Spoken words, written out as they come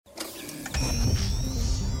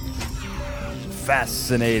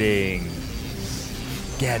fascinating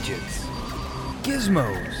gadgets,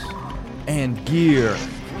 gizmos, and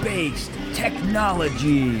gear-based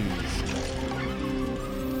technologies.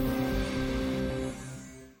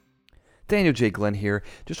 Daniel J. Glenn here.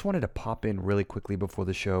 Just wanted to pop in really quickly before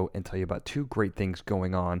the show and tell you about two great things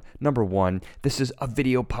going on. Number one, this is a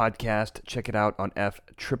video podcast. Check it out on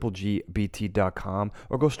fgbt.com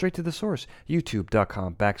or go straight to the source,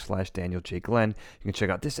 youtube.com/Daniel J. Glenn. You can check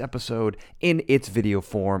out this episode in its video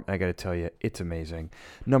form. I got to tell you, it's amazing.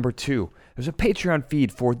 Number two, there's a Patreon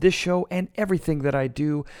feed for this show and everything that I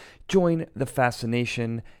do. Join the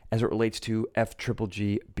fascination as it relates to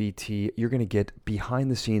FGGBT. You're going to get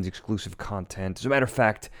behind-the-scenes exclusive content. As a matter of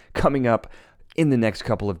fact, coming up in the next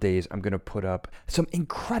couple of days, I'm going to put up some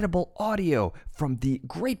incredible audio from the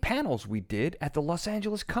great panels we did at the Los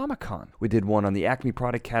Angeles Comic-Con. We did one on the Acme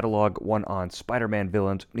product catalog, one on Spider-Man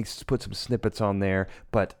villains. We put some snippets on there,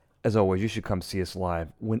 but as always, you should come see us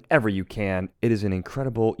live whenever you can. It is an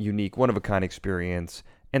incredible, unique, one-of-a-kind experience.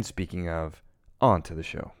 And speaking of, on to the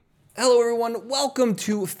show. Hello everyone, welcome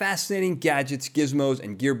to Fascinating Gadgets, Gizmos,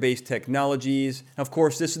 and Gear-Based Technologies. Of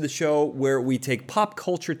course, this is the show where we take pop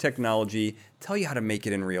culture technology, tell you how to make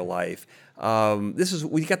it in real life.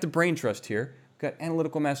 We got the brain trust here. We've got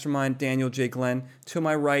analytical mastermind Daniel J. Glenn. To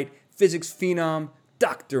my right, physics phenom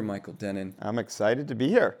Dr. Michael Dennin. I'm excited to be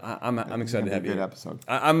here. I'm excited to have you. Good episode.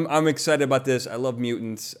 I'm excited about this. I love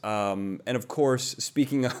mutants. And of course,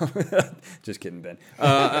 speaking of, just kidding, Ben.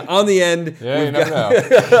 On the end,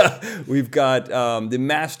 we've got the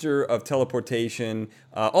master of teleportation,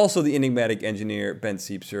 also the enigmatic engineer, Ben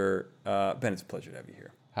Siepser. Ben, it's a pleasure to have you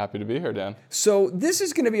here. Happy to be here, Dan. So this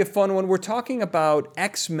is going to be a fun one. We're talking about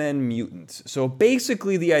X-Men mutants. So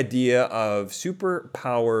basically the idea of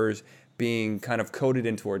superpowers being kind of coded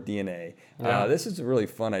into our DNA. This is a really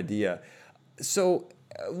fun idea. So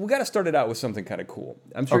we got to start it out with something kind of cool.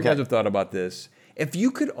 I'm sure you guys have thought about this. If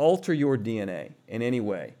you could alter your DNA in any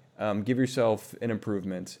way, give yourself an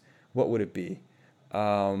improvement, what would it be? Ben,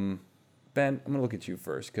 I'm going to look at you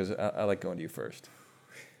first because I like going to you first.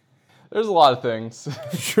 There's a lot of things.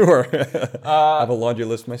 Sure. I have a laundry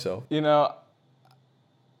list myself. You know,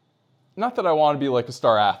 not that I want to be like a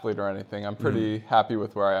star athlete or anything. I'm pretty happy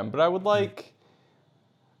with where I am, but I'd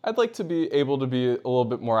like to be able to be a little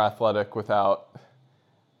bit more athletic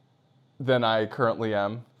than I currently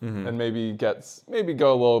am, and maybe go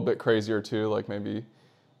a little bit crazier too, like maybe,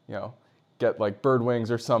 get like bird wings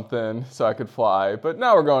or something so I could fly. But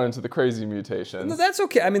now we're going into the crazy mutations. No, that's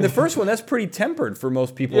okay. I mean, the first one, that's pretty tempered for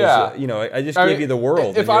most people. Yeah. I just gave you the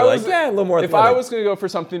world. If I was, a little more athletic. If I was going to go for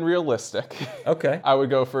something realistic, okay, I would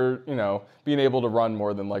go for, being able to run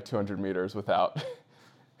more than like 200 meters without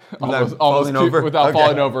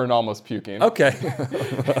falling over and almost puking. Okay.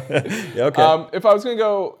 Yeah, okay. If I was going to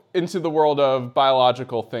go into the world of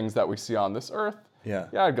biological things that we see on this earth,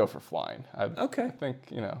 I'd go for flying. I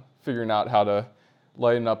think, figuring out how to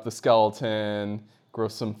lighten up the skeleton, grow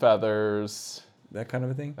some feathers. That kind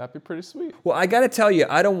of a thing? That'd be pretty sweet. Well, I got to tell you,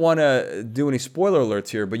 I don't want to do any spoiler alerts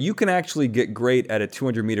here, but you can actually get great at a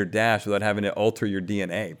 200-meter dash without having to alter your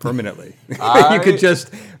DNA permanently. You could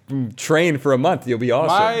just train for a month. You'll be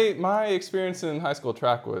awesome. My experience in high school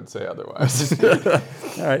track would say otherwise. All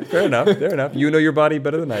right, fair enough. You know your body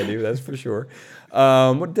better than I do, that's for sure.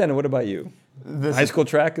 Dennis, what about you? High school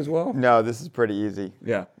track as well? No, this is pretty easy.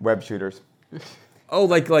 Yeah. Web shooters. Oh,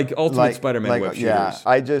 like Ultimate Spider-Man web shooters. Yeah,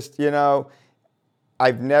 I just,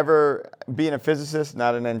 I've never, being a physicist,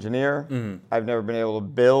 not an engineer, I've never been able to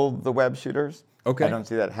build the web shooters. Okay. I don't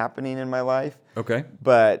see that happening in my life. Okay.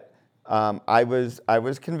 But I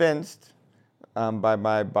was convinced by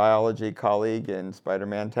my biology colleague in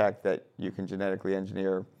Spider-Man Tech that you can genetically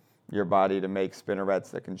engineer your body to make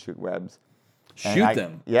spinnerets that can shoot webs. Shoot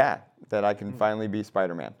them? Yeah, that I can finally be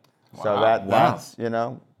Spider-Man. Wow. So that's,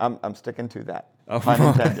 I'm sticking to that. Pun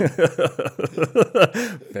intended.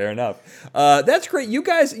 Fair enough. That's great. You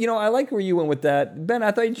guys, I like where you went with that. Ben,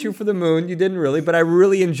 I thought you'd shoot for the moon. You didn't really, but I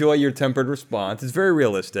really enjoy your tempered response. It's very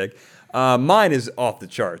realistic. Mine is off the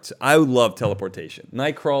charts. I love teleportation.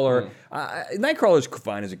 Nightcrawler. Nightcrawler's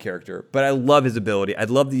fine as a character, but I love his ability. I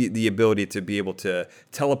love the ability to be able to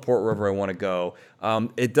teleport wherever I want to go.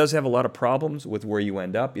 It does have a lot of problems with where you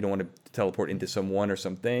end up. You don't want to teleport into someone or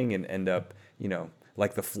something and end up,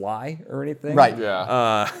 like the Fly or anything. Right.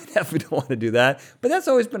 Yeah. Definitely don't want to do that. But that's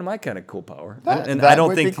always been my kind of cool power. That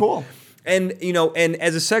would be cool. And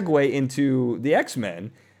as a segue into the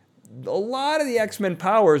X-Men, a lot of the X-Men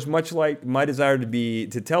powers, much like my desire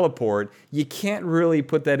to teleport, you can't really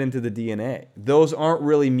put that into the DNA. Those aren't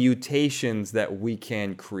really mutations that we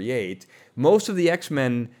can create. Most of the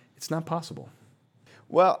X-Men, it's not possible.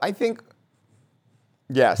 Well, I think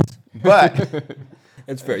Yes, but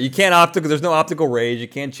It's fair. You can't optical. There's no optical rays. You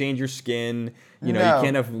can't change your skin. You know, you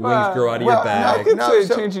can't have wings grow out of your back. I could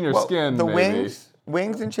say changing your skin. The maybe.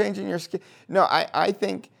 wings and changing your skin. No, I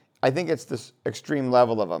think it's this extreme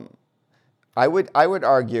level of them. I would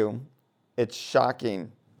argue it's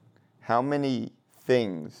shocking how many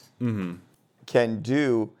things can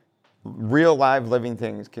do, real live living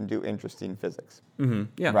things can do interesting physics.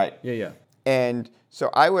 Yeah. Right. Yeah. And so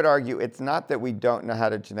I would argue it's not that we don't know how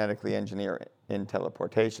to genetically engineer it in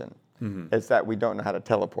teleportation. It's that we don't know how to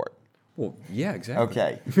teleport. Well, yeah, exactly.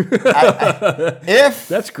 Okay. If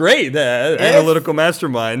That's great. The analytical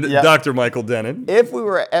mastermind, Dr. Michael Dennin. If we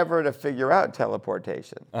were ever to figure out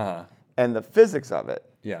teleportation and the physics of it,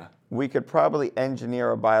 we could probably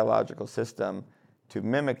engineer a biological system to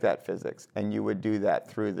mimic that physics, and you would do that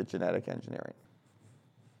through the genetic engineering.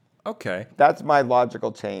 Okay. That's my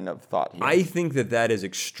logical chain of thought here. I think that is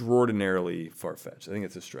extraordinarily far-fetched. I think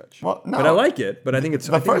it's a stretch. Well, no. But I like it, but I think it's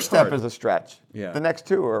The first step hard. is a stretch. Yeah. The next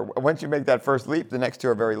two are, once you make that first leap, the next two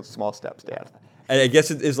are very small steps, Dan. I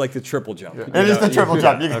guess it is like the triple jump. It is the triple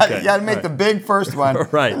jump. You got to make the big first one.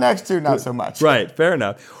 Right. The next two, not so much. Right. Fair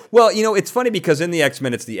enough. Well, it's funny because in the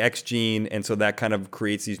X-Men, it's the X gene, and so that kind of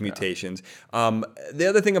creates these mutations. The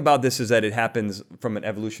other thing about this is that it happens from an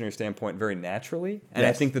evolutionary standpoint very naturally, and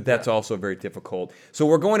I think that's also very difficult. So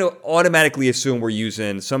we're going to automatically assume we're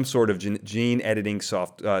using some sort of gene editing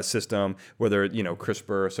system, whether CRISPR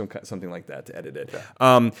or something like that to edit it.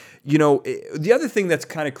 The other thing that's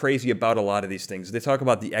kind of crazy about a lot of these things, they talk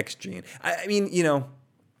about the X gene. I mean,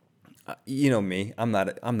 you know me. I'm not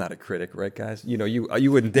a critic, right, guys? You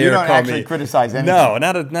wouldn't dare You don't call actually me criticize anything. No,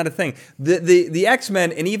 not a thing. The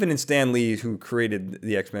X-Men, and even in Stan Lee, who created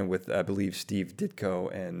the X-Men with I believe Steve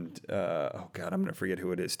Ditko and I'm gonna forget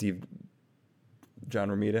who it is. John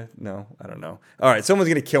Romita? No, I don't know. All right, someone's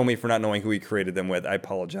going to kill me for not knowing who he created them with. I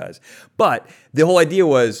apologize. But the whole idea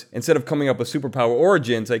was, instead of coming up with superpower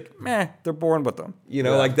origins, they're born with them.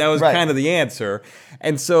 Like that was kind of the answer.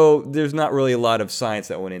 And so there's not really a lot of science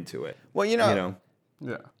that went into it. Well,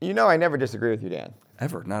 I never disagree with you, Dan.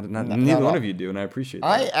 Ever. Neither one of you do, and I appreciate that.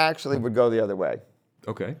 I actually would go the other way.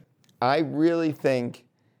 Okay. I really think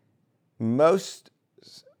most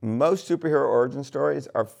superhero origin stories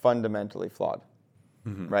are fundamentally flawed.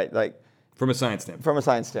 Right? Like from a science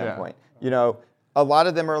standpoint. Yeah. A lot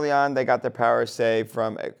of them early on, they got their powers, say,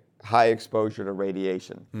 from high exposure to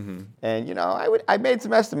radiation. And I made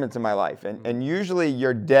some estimates in my life, and usually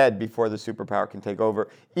you're dead before the superpower can take over,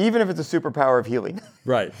 even if it's a superpower of healing.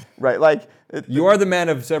 Right. Right. Like you are the man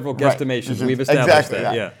of several guesstimations. Right. We've established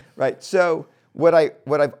that. Yeah. Right. So what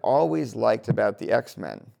I've always liked about the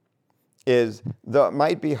X-Men is, though it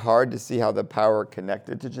might be hard to see how the power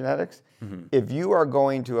connected to genetics, if you are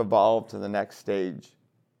going to evolve to the next stage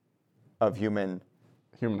of human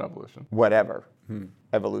evolution, whatever,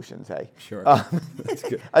 evolution, say. Sure. That's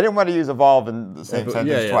good. I didn't want to you evolve in the same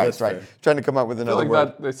sentence twice, right? Fair. Trying to come up with another word.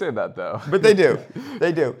 That, they say that though. But they do.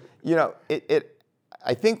 They do.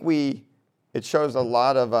 I think it shows a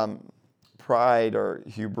lot of pride, or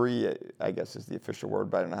hubris, I guess is the official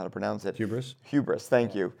word, but I don't know how to pronounce it. Hubris? Hubris,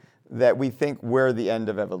 thank you. That we think we're the end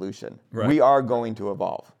of evolution. Right. We are going to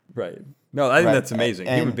evolve. Right. No, I think that's amazing.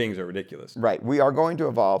 Human beings are ridiculous. Right. We are going to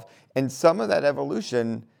evolve. And some of that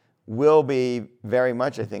evolution will be very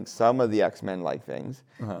much, I think, some of the X-Men-like things.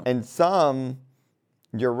 And some,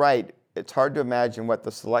 you're right, it's hard to imagine what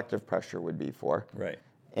the selective pressure would be for. Right.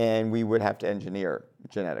 And we would have to engineer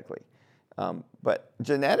genetically. But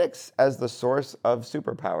genetics as the source of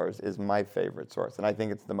superpowers is my favorite source. And I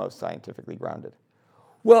think it's the most scientifically grounded.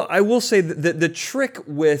 Well, I will say that the trick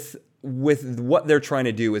with what they're trying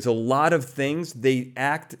to do is a lot of things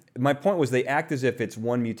my point was they act as if it's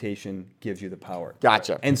one mutation gives you the power.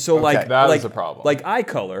 Gotcha. And so is a problem. Like eye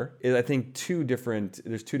color is, I think,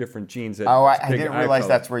 there's two different genes that I didn't realize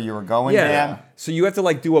that's where you were going, Dan. So you have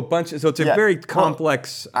to do a bunch so it's a very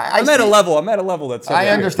complex I'm at a level that's I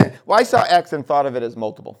understand. Well, I saw X and thought of it as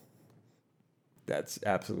multiple. That's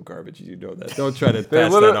absolute garbage. You know that. Don't try to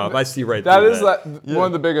pass that off. I see right through that. One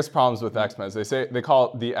of the biggest problems with X-Men is they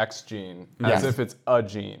call it the X gene as if it's a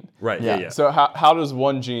gene. Right. Yeah. So how does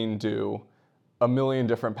one gene do a million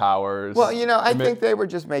different powers? Well, I think they were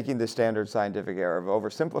just making the standard scientific error of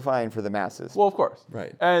oversimplifying for the masses. Well, of course.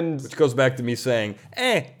 Right. And which goes back to me saying,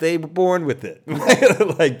 they were born with it.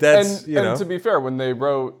 That's and to be fair, when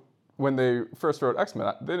they first wrote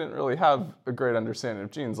X-Men, they didn't really have a great understanding of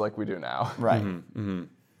genes like we do now. Right.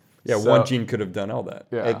 Yeah, one gene could have done all that.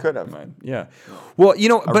 Yeah. It could have. Yeah. Well,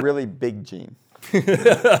 a really big gene.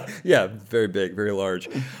 Yeah, very big, very large.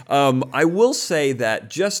 I will say that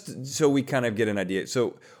just so we kind of get an idea.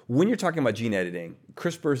 So when you're talking about gene editing,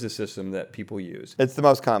 CRISPR is the system that people use. It's the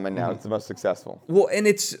most common now. It's the most successful. Well, and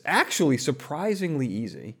it's actually surprisingly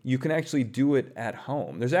easy. You can actually do it at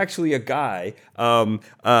home. There's actually a guy,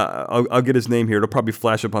 I'll get his name here. It'll probably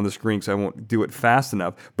flash up on the screen because I won't do it fast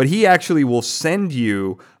enough. But he actually will send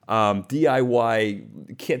you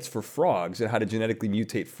DIY kits for frogs and how to genetically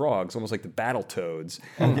mutate frogs, almost like the Battletoads.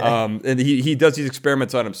 Okay. And he does these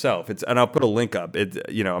experiments on himself. And I'll put a link up.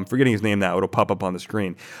 I'm forgetting his name now. It'll pop up on the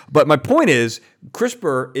screen. But my point is,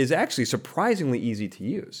 CRISPR is actually surprisingly easy to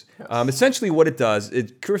use. Yes. Essentially, what it does,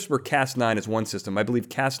 CRISPR-Cas9 is one system. I believe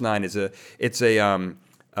Cas9 is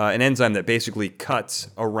an enzyme that basically cuts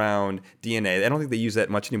around DNA. I don't think they use that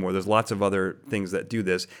much anymore. There's lots of other things that do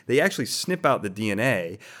this. They actually snip out the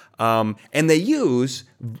DNA, and they use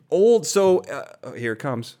old. So here it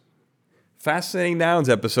comes. Fascinating Nouns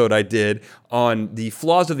episode I did on the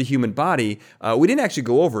flaws of the human body. We didn't actually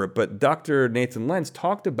go over it, but Dr. Nathan Lentz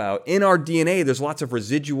talked about in our DNA, there's lots of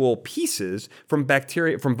residual pieces from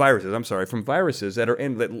viruses that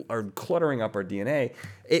are cluttering up our DNA.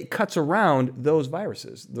 It cuts around those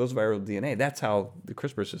viruses, those viral DNA. That's how the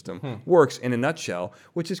CRISPR system works in a nutshell,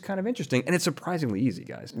 which is kind of interesting, and it's surprisingly easy,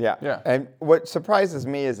 guys. Yeah. And what surprises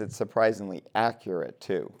me is it's surprisingly accurate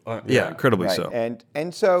too. Incredibly right. so.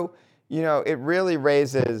 And so, it really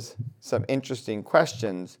raises some interesting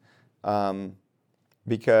questions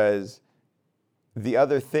because the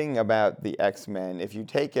other thing about the X-Men, if you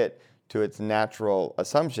take it to its natural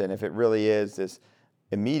assumption, if it really is this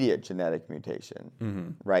immediate genetic mutation,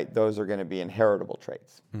 right, those are going to be inheritable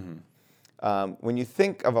traits. When you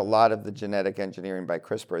think of a lot of the genetic engineering by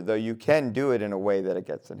CRISPR, though you can do it in a way that it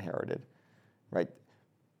gets inherited, right?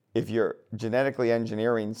 If you're genetically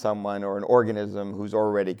engineering someone or an organism who's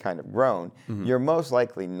already kind of grown, you're most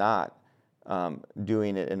likely not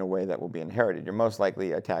doing it in a way that will be inherited. You're most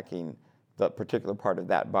likely attacking the particular part of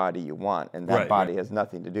that body you want, and that body has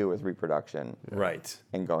nothing to do with reproduction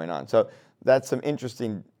and going on. So that's some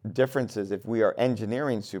interesting differences. If we are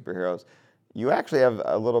engineering superheroes, you actually have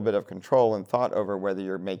a little bit of control and thought over whether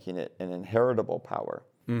you're making it an inheritable power.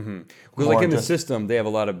 Because like in the system, they have a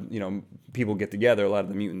lot of, people get together, a lot of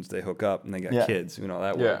the mutants, they hook up and they got kids,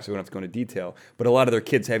 that works. So we don't have to go into detail. But a lot of their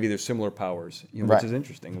kids have either similar powers, which is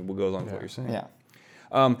interesting. We'll go along with what you're saying. Yeah.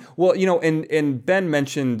 And Ben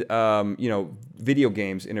mentioned, video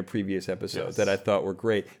games in a previous episode that I thought were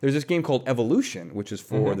great. There's this game called Evolution, which is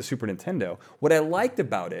for the Super Nintendo. What I liked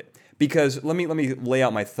about it, because let me lay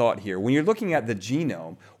out my thought here. When you're looking at the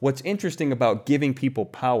genome, what's interesting about giving people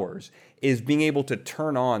powers is being able to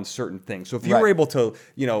turn on certain things. So if you were able to,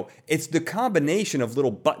 it's the combination of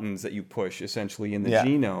little buttons that you push essentially in the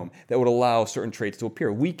genome that would allow certain traits to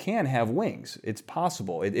appear. We can have wings. It's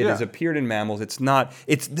possible. It has appeared in mammals.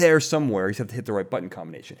 It's there somewhere. You just have to hit the right button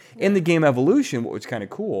combination. In the game Evolution, what was kind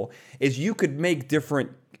of cool is you could make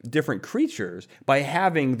different creatures by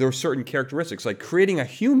having their certain characteristics. Like creating a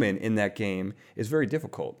human in that game is very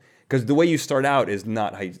difficult. Because the way you start out is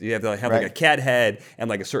not how you have to have like a cat head and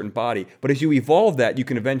like a certain body. But as you evolve that, you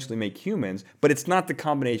can eventually make humans. But it's not the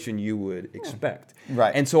combination you would expect.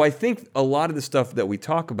 Right. And so I think a lot of the stuff that we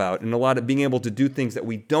talk about and a lot of being able to do things that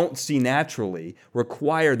we don't see naturally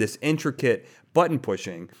require this intricate button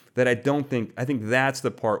pushing that I think that's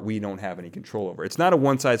the part we don't have any control over. It's not a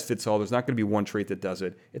one size fits all. There's not going to be one trait that does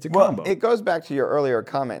it. It's a combo. It goes back to your earlier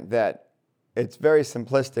comment that it's very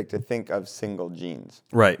simplistic to think of single genes.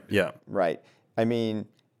 Right, yeah. Right. I mean,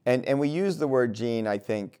 and we use the word gene, I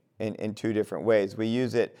think, in two different ways. We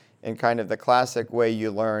use it in kind of the classic way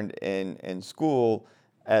you learned in school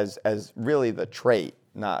as really the trait,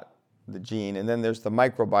 not the gene. And then there's the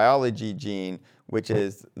microbiology gene, which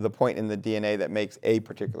is the point in the DNA that makes a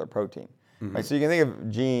particular protein. Right? So you can think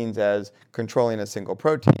of genes as controlling a single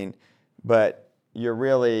protein, but you're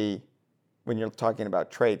really... when you're talking about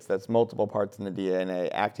traits, that's multiple parts in the DNA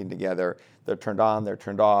acting together. They're turned on, they're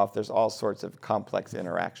turned off. There's all sorts of complex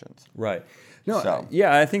interactions. Right. No,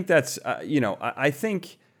 yeah, I think that's, I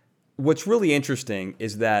think what's really interesting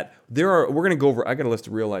is that we're going to go over, I got a list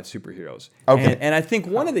of real life superheroes. Okay. And I think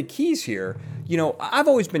one of the keys here, I've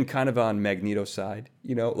always been kind of on Magneto's side.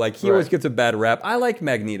 He always gets a bad rap. I like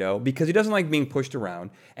Magneto because he doesn't like being pushed around.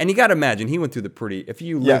 And you got to imagine, he went through if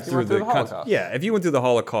you lived through the Holocaust. Yeah, if you went through the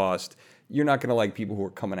Holocaust, you're not going to like people who are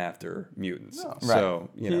coming after mutants. No. So,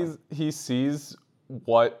 he sees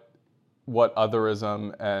what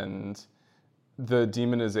otherism and the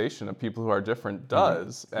demonization of people who are different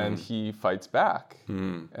does, and he fights back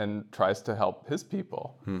and tries to help his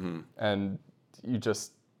people. And you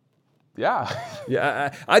just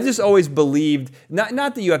Yeah, I just always believed, not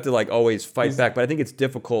that you have to like always fight back, but I think it's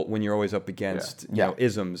difficult when you're always up against you know,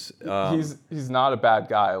 isms. He's not a bad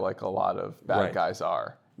guy like a lot of bad guys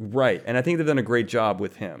are. Right, and I think they've done a great job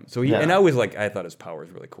with him. So and I thought his power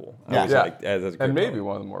was really cool. And maybe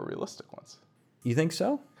one of the more realistic ones. You think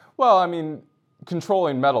so? Well, I mean,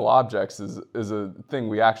 controlling metal objects is a thing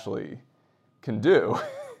we actually can do.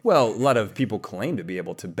 Well, a lot of people claim to be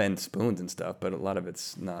able to bend spoons and stuff, but a lot of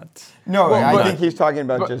it's not. No, I think he's talking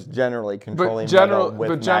about just generally controlling metal with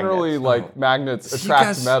But generally, magnets. like magnets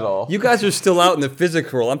attract metal. You guys are still out in the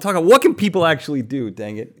physics world. I'm talking, what can people actually do,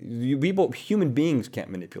 dang it? Human beings can't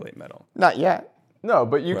manipulate metal. Not yet. No,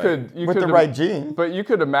 but you could. With the right gene. But you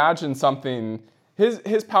could imagine something.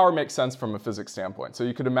 His power makes sense from a physics standpoint. So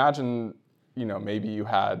you could imagine, you know, maybe you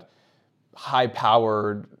had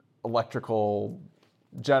high-powered electrical,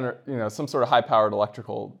 some sort of high-powered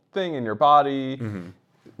electrical thing in your body. Mm-hmm.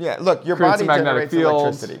 Yeah, look, your body generates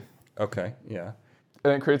electricity. Okay, yeah.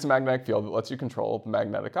 And it creates a magnetic field that lets you control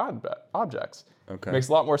magnetic objects. Okay. Makes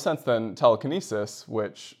a lot more sense than telekinesis,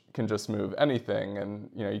 which can just move anything, and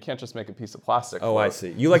you can't just make a piece of plastic. Oh, I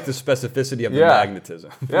see. You like the specificity of the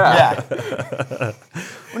magnetism. Yeah.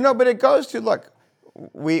 Well, no, but it goes to, look,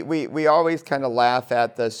 we always kind of laugh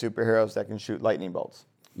at the superheroes that can shoot lightning bolts.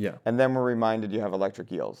 Yeah. And then we're reminded you have electric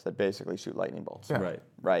eels that basically shoot lightning bolts. Yeah. Right.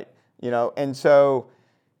 Right. And so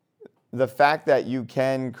the fact that you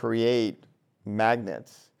can create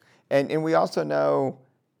magnets, and we also know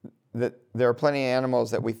that there are plenty of animals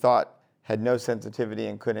that we thought had no sensitivity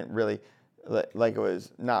and couldn't really, like it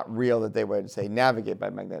was not real that they would, say, navigate by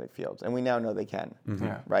magnetic fields. And we now know they can. Mm-hmm.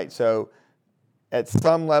 Yeah. Right. So at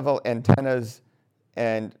some level, antennas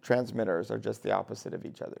and transmitters are just the opposite of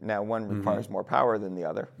each other. Now, one requires more power than the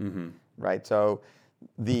other, right? So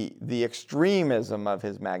the extremism of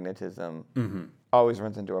his magnetism always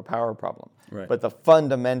runs into a power problem. Right. But the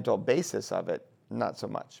fundamental basis of it, not so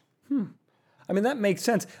much. I mean, that makes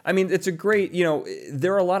sense. I mean, it's a great,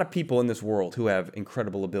 there are a lot of people in this world who have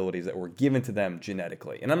incredible abilities that were given to them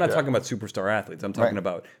genetically. And I'm not talking about superstar athletes. I'm talking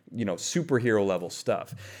about, superhero level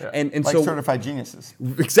stuff. Yeah. And like so certified geniuses.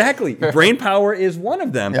 Exactly. Brain power is one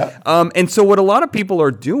of them. Yeah. And so what a lot of people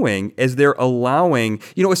are doing is they're allowing,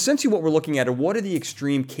 essentially what we're looking at are what are the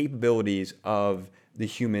extreme capabilities of the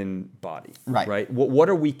human body, right? What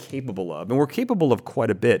are we capable of? And we're capable of quite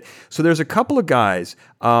a bit. So there's a couple of guys,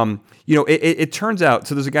 it turns out,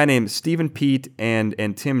 so there's a guy named Stephen Peat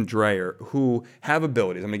and Tim Dreyer who have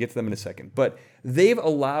abilities. I'm going to get to them in a second. But they've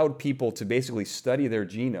allowed people to basically study their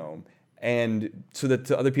genome and so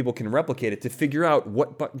that other people can replicate it to figure out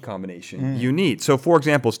what button combination you need. So, for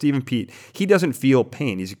example, Stephen Peat, he doesn't feel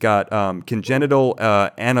pain. He's got congenital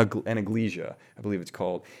anaglesia, I believe it's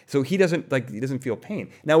called. So he doesn't feel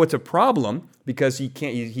pain. Now it's a problem because he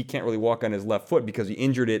can't really walk on his left foot because he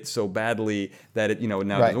injured it so badly that it now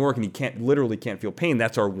doesn't work, and he can't feel pain.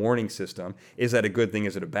 That's our warning system. Is that a good thing?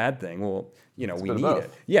 Is it a bad thing? Well, we need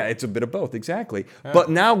it. Yeah, it's a bit of both, exactly. Yeah.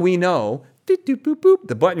 But now we know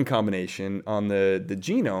the button combination on the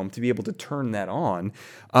genome to be able to turn that on.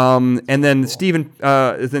 And then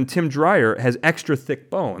then Tim Dreyer has extra thick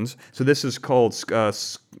bones. So this is called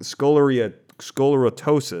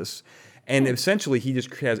sclerotosis. And essentially he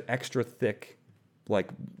just has extra thick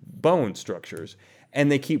bone structures.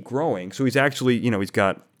 And they keep growing. So he's actually, he's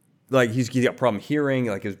got problem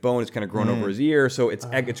hearing, his bone is kind of grown over his ear. So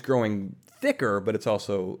it's growing thicker, but it's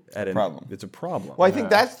also it's a problem. Well, I think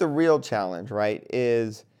that's the real challenge, right?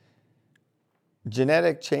 Is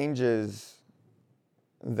genetic changes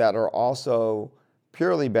that are also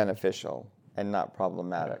purely beneficial and not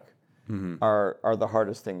problematic are the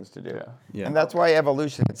hardest things to do. Yeah. And that's why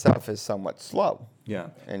evolution itself is somewhat slow. Yeah.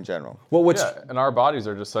 In general. Well, and our bodies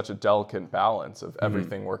are just such a delicate balance of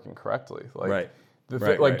everything working correctly.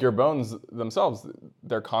 Your bones themselves,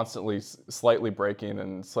 they're constantly slightly breaking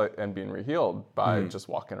and being rehealed by just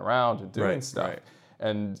walking around and doing stuff. Right.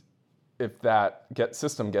 And if that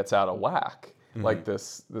system gets out of whack, like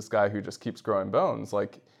this guy who just keeps growing bones,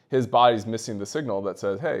 his body's missing the signal that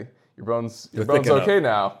says, "Hey, your bones okay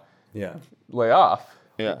now. Yeah, lay off."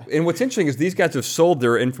 Yeah. And what's interesting is these guys have sold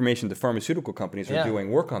their information to pharmaceutical companies who are doing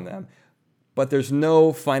work on them, but there's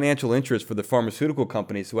no financial interest for the pharmaceutical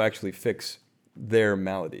companies to actually fix their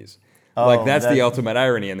maladies. That's the ultimate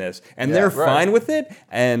irony in this. And they're fine with it.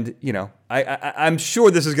 And, I'm sure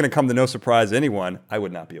this is going to come to no surprise to anyone. I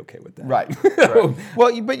would not be okay with that. Right.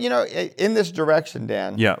 Well, but, in this direction,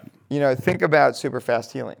 Dan, think about super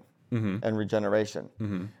fast healing and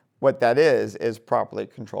regeneration. What that is properly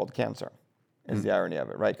controlled cancer, is the irony of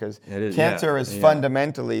it, right? Because cancer is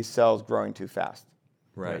fundamentally cells growing too fast.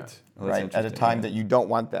 Right. Yeah. Right. At a time that you don't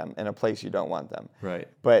want them, in a place you don't want them. Right.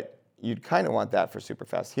 But you'd kind of want that for super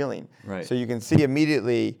fast healing. Right. So you can see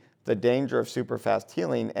immediately the danger of super fast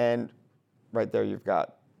healing, and right there you've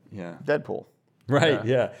got Deadpool. Right.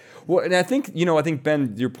 Yeah. Well, and I think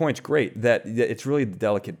Ben, your point's great that it's really the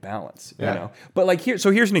delicate balance. You know, but like here's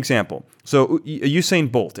an example. So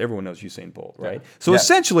Usain Bolt, everyone knows Usain Bolt, right? So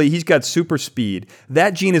essentially, he's got super speed.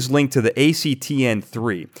 That gene is linked to the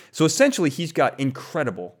ACTN3. So essentially, he's got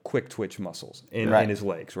incredible quick twitch muscles in his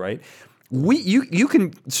legs, right? You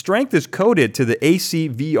can strength is coded to the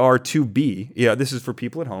ACVR2B. Yeah, this is for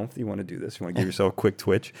people at home if you want to do this. You want to give yourself a quick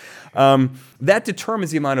twitch. That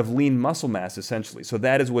determines the amount of lean muscle mass, essentially. So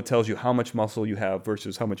that is what tells you how much muscle you have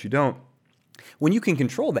versus how much you don't. When you can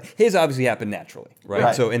control that, his obviously happened naturally,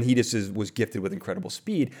 right? So, and he just was gifted with incredible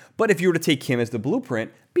speed. But if you were to take him as the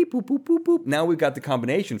blueprint, beep, boop, boop, boop, boop, now we've got the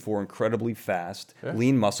combination for incredibly fast,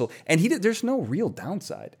 lean muscle. And there's no real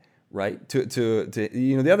downside. Right to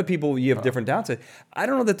the other people, you have different downside. I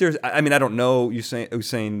don't know that there's. I mean, I don't know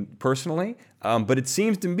Usain personally, but it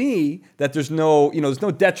seems to me that there's no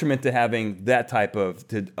detriment to having that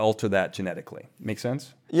to alter that genetically. Make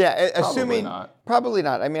sense? Yeah, assuming probably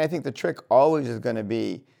not. I mean, I think the trick always is going to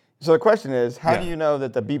be. So the question is, how do you know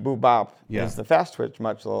that the beep boop bop is the fast twitch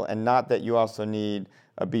muscle, and not that you also need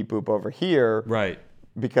a beep boop over here? Right.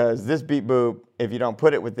 Because this beep boop, if you don't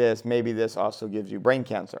put it with this, maybe this also gives you brain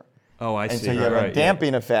cancer. Oh, I see. And so you have a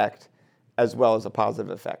damping effect as well as a positive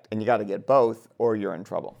effect. And you got to get both or you're in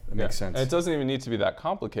trouble. That makes sense. And it doesn't even need to be that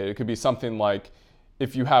complicated. It could be something like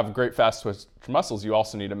if you have great fast twitch muscles, you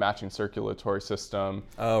also need a matching circulatory system.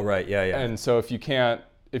 Oh, right. Yeah. And so if you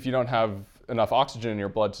don't have enough oxygen in your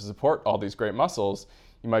blood to support all these great muscles,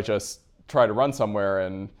 you might just try to run somewhere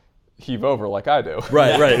and heave over like I do.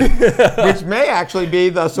 Right. Which may actually be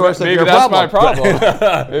the source of your problem. Maybe that's my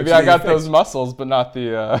problem. Maybe I got those muscles, but not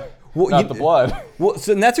the the blood. Well,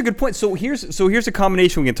 and that's a good point. So here's a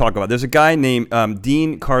combination we can talk about. There's a guy named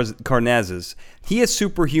Dean Karnazes. He has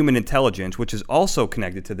superhuman intelligence, which is also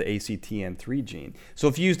connected to the ACTN3 gene. So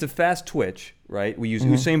if you use the fast twitch, right, we use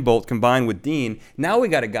Usain Bolt combined with Dean, now we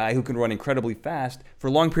got a guy who can run incredibly fast for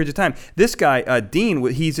long periods of time. This guy, Dean,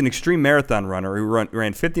 he's an extreme marathon runner. He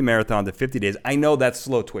ran 50 marathons in 50 days. I know that's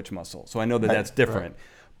slow twitch muscle, so I know that's different. Right.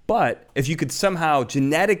 But if you could somehow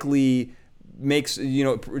genetically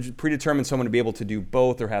predetermine someone to be able to do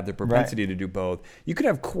both or have the propensity to do both, you could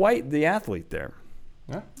have quite the athlete there.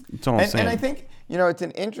 Yeah. That's all I'm saying. And I think, it's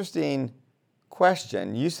an interesting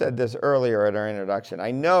question. You said this earlier at our introduction.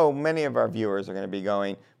 I know many of our viewers are going to be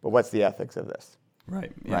going, but what's the ethics of this?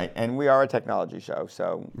 Right. Yeah. Right. And we are a technology show,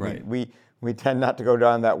 so we tend not to go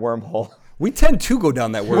down that wormhole. We tend to go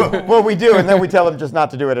down that wormhole. Well, we do, and then we tell them just not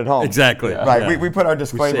to do it at home. Exactly. Yeah. Right. Yeah. We put our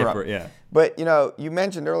disclaimer up. Yeah. But, you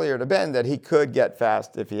mentioned earlier to Ben that he could get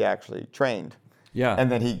fast if he actually trained. Yeah.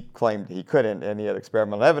 And then he claimed he couldn't, and he had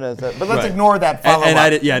experimental evidence. But let's ignore that follow-up. And I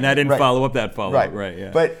didn't follow up that follow-up. Right.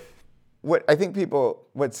 Yeah. But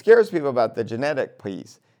what scares people about the genetic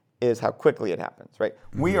piece is how quickly it happens, right?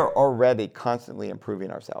 Mm-hmm. We are already constantly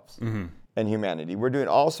improving ourselves and humanity. We're doing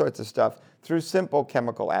all sorts of stuff through simple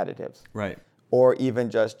chemical additives. Right. Or even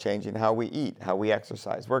just changing how we eat, how we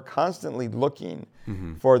exercise. We're constantly looking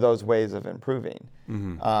for those ways of improving.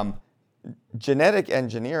 Genetic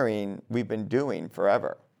engineering we've been doing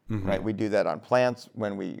forever, right? We do that on plants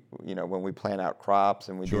when we plant out crops,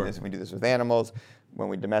 and we do this. And we do this with animals when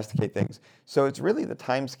we domesticate things. So it's really the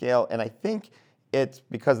time scale, and I think it's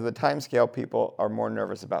because of the time scale people are more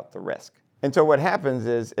nervous about the risk. And so what happens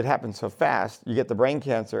is it happens so fast, you get the brain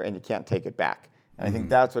cancer and you can't take it back. And I think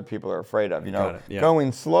that's what people are afraid of.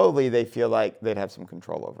 Going slowly, they feel like they'd have some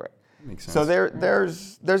control over it. Makes sense. So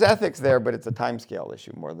there's ethics there, but it's a time scale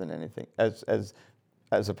issue more than anything, as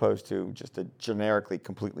opposed to just a generically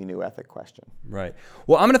completely new ethic question. Right.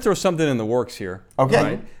 Well, I'm going to throw something in the works here. Okay.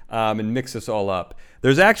 Right? And mix this all up.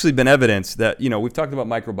 There's actually been evidence that, we've talked about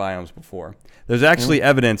microbiomes before. There's actually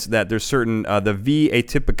evidence that there's certain, the V.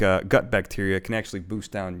 atypica gut bacteria can actually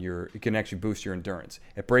boost your endurance.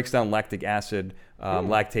 It breaks down lactic acid,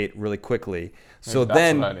 lactate really quickly. So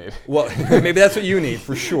that's what I need. Well, maybe that's what you need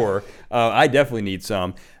for sure. I definitely need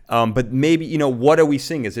some. But maybe, what are we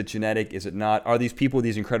seeing? Is it genetic? Is it not? Are these people with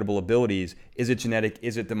these incredible abilities? Is it genetic?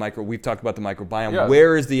 Is it the micro? We've talked about the microbiome. Yeah.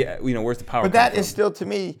 Where is the, where's the power? But that is still, to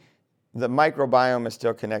me, the microbiome is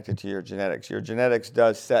still connected to your genetics. Your genetics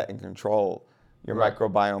does set and control your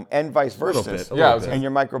microbiome, and vice versa. A little bit. And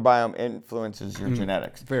your microbiome influences your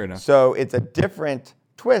genetics. Fair enough. So it's a different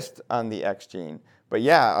twist on the X gene. But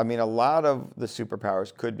yeah, I mean, a lot of the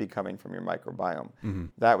superpowers could be coming from your microbiome.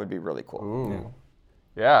 That would be really cool. Ooh.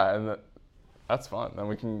 Yeah, and that's fun. Then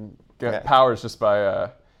we can get powers just by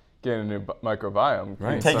getting a new microbiome.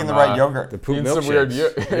 Right. Taking the right yogurt. The poop some weird,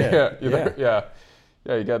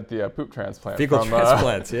 you get the poop transplant. Fecal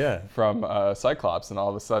transplants, From Cyclops, and all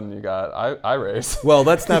of a sudden you got eye rays. Well,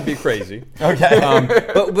 let's not be crazy. Okay.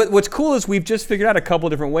 But what's cool is we've just figured out a couple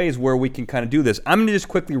of different ways where we can kind of do this. I'm going to just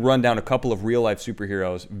quickly run down a couple of real-life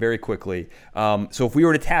superheroes very quickly. So if we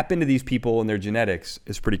were to tap into these people and their genetics,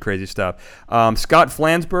 it's pretty crazy stuff. Scott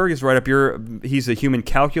Flansburgh is right up here. He's a human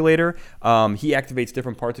calculator. He activates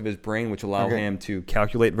different parts of his brain, which allow him to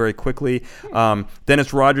calculate very quickly.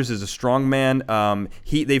 Dennis Rogers is a strongman.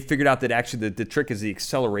 They figured out that actually the trick is the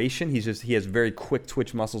acceleration. He has very quick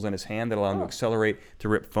twitch muscles in his hand that allow him to accelerate to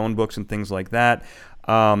rip phone books and things like that.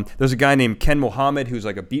 There's a guy named Ken Mohammed who's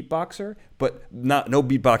like a beatboxer, but no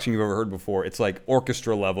beatboxing you've ever heard before. It's like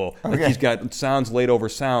orchestra level. Like he's got sounds laid over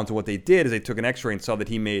sounds. And what they did is they took an X-ray and saw that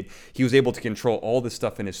he was able to control all this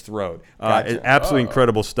stuff in his throat. Gotcha. Absolutely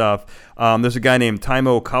incredible stuff. There's a guy named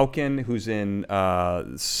Timo Kauken who's in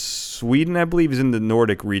Sweden, I believe. He's in the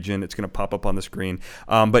Nordic region. It's going to pop up on the screen.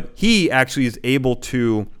 But he actually is able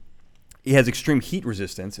to. He has extreme heat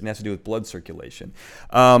resistance, and it has to do with blood circulation.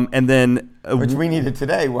 And then, which we needed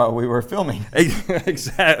today while we were filming.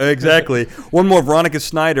 Exactly. One more, Veronica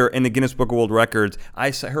Snyder in the Guinness Book of World Records.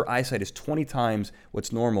 Her eyesight is 20 times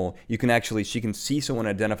what's normal. She can see someone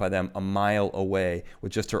and identify them a mile away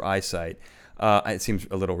with just her eyesight. It seems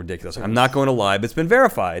a little ridiculous. I'm not going to lie, but it's been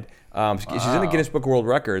verified. She's in the Guinness Book of World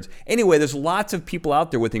Records. Anyway, there's lots of people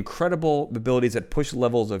out there with incredible abilities that push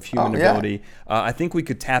levels of human ability. I think we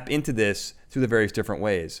could tap into this through the various different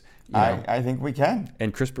ways. I think we can.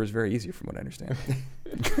 And CRISPR is very easy from what I understand.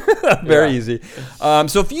 Very easy.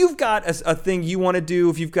 So if you've got a thing you want to do,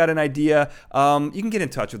 if you've got an idea, you can get in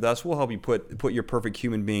touch with us. We'll help you put your perfect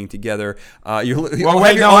human being together. I'm not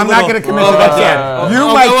going to commit to that yet. You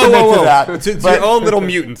might commit to that. To your own little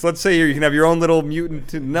mutants. Let's say you can have your own little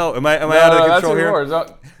mutant. No, am I out of control here?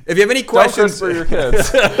 If you have any questions for your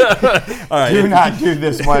kids, all right. Do not do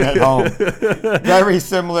this one at home. Very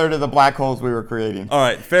similar to the black holes we were creating. All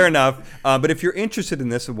right, fair enough. But if you're interested in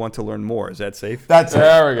this and want to learn more, is that safe? That's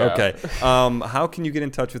there we go. Okay. How can you get in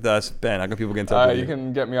touch with us, Ben? How can people get in touch with you? You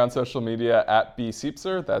can get me on social media at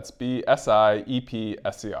bsiepser. That's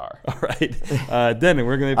BSIEPSER. All right, Denon,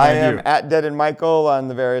 we're going to find you. I am at Denon Michael on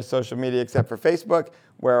the various social media except for Facebook,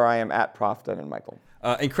 where I am at Prof. Denon Michael.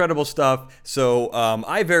 Incredible stuff. So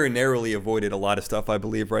I very narrowly avoided a lot of stuff, I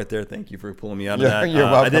believe, right there. Thank you for pulling me out of that. You're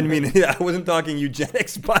welcome. I didn't mean, I wasn't talking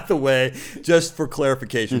eugenics, by the way, just for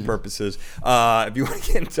clarification purposes. If you want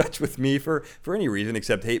to get in touch with me for any reason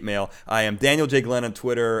except hate mail, I am Daniel J. Glenn on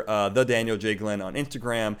Twitter, the Daniel J. Glenn on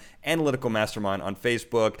Instagram, Analytical Mastermind on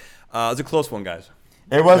Facebook. It was a close one, guys.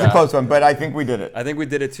 It was a close one, but I think we did it. I think we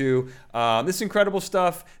did it too. This is incredible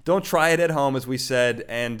stuff. Don't try it at home, as we said,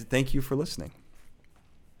 and thank you for listening.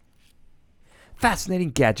 Fascinating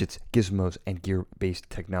Gadgets, Gizmos, and Gear-Based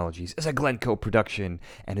Technologies is a Glencoe production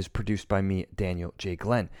and is produced by me, Daniel J.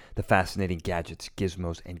 Glenn. The Fascinating Gadgets,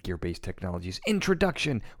 Gizmos, and Gear-Based Technologies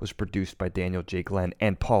introduction was produced by Daniel J. Glenn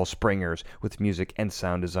and Paul Springers, with music and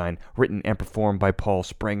sound design written and performed by Paul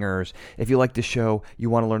Springers. If you like the show, you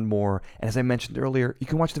want to learn more, and as I mentioned earlier, you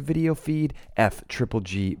can watch the video feed,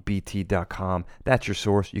 fgbt.com. That's your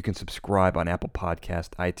source. You can subscribe on Apple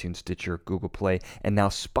Podcast, iTunes, Stitcher, Google Play, and now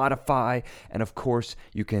Spotify. And of course,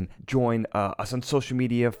 you can join us on social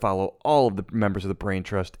media, follow all of the members of the Brain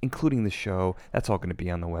Trust, including the show. That's all going to be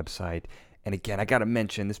on the website. And again, I got to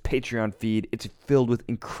mention this Patreon feed. It's filled with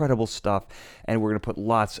incredible stuff, and we're going to put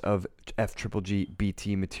lots of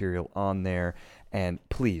FGGBT material on there. And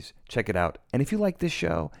please check it out. And if you like this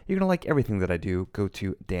show, you're going to like everything that I do. Go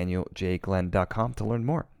to danieljglenn.com to learn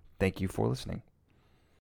more. Thank you for listening.